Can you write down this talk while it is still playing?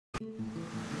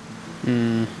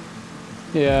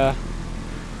Yeah.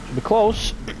 Should be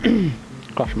close.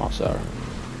 Crash them out, Sarah.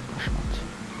 Crash them out.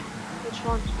 Which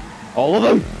one? All of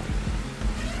them!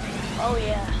 Oh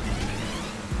yeah.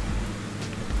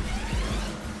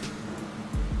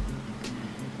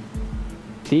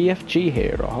 DFG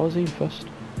hero, how was he first?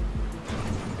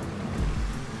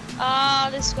 Ah,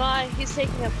 this guy, he's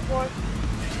taking a fourth.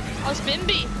 Oh, it's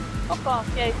Bimby. Fuck off,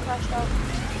 yeah, he crashed out.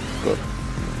 Good.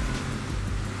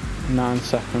 9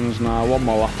 seconds now, one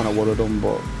more lap and I would have done,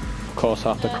 but of course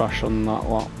I have to crash on that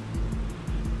lap.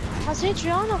 Has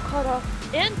Adriano caught up?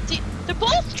 And they're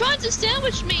both trying to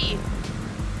sandwich me!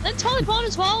 Then Taliban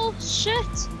as well,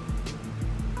 shit!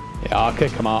 Yeah, I'll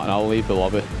kick him out and I'll leave the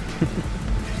lobby.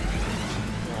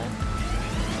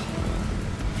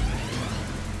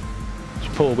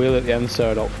 Just pull a wheel at the end,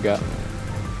 sir, don't forget.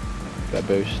 Get a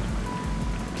boost.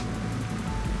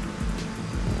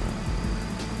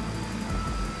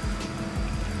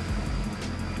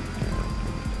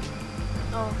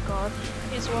 Oh god,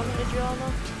 he's running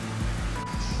Adriano.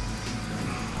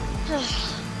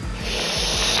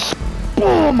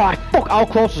 Oh my fuck, how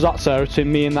close was that, Sarah, to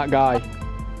me and that guy?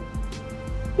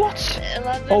 What?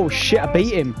 11 Oh shit, I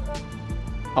beat hours. him.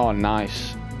 Oh,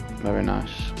 nice. Very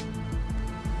nice.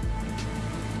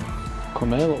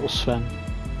 Come here, little Sven.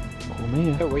 Come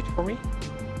here. Hey, wait for me.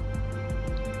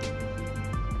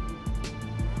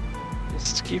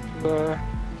 Just keep just waiting.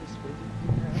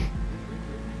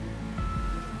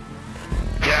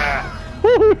 Yeah.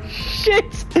 Oh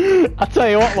shit! I tell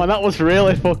you what, man, that was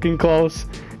really fucking close.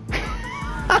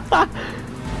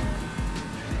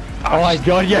 Oh my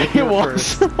god, yeah, it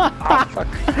was.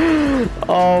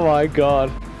 Oh my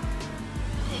god.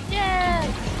 Yeah!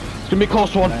 It's gonna be a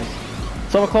close one.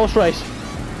 Let's have a close race.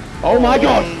 Oh my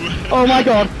god! Oh my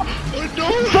god! Oh no!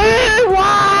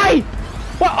 Why?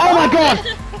 What? Oh my god!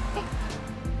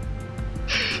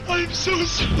 I'm so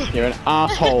sorry. You're an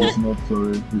asshole. It's not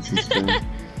sorry, this is fine. That'd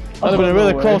have been a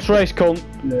really close race, cunt.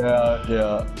 Yeah,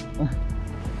 yeah.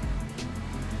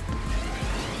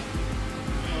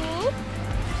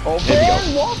 Oh, there we go.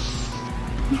 What?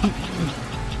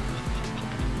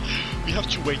 We have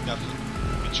to wait now.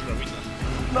 It's growing now.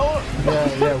 No!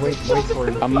 Yeah, wait for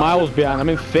it. I'm miles behind. I'm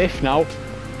in 5th now.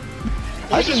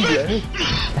 I didn't do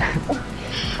anything.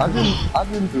 I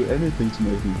didn't do anything to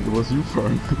make it. It was you,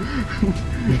 Frank.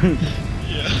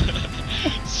 Yeah.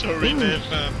 Sorry, man.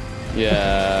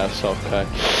 Yeah, it's okay.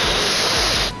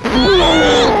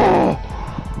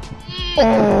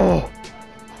 Oh!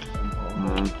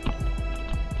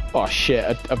 Oh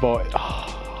shit, I bought it. Oh.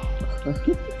 I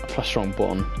pressed the wrong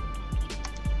button.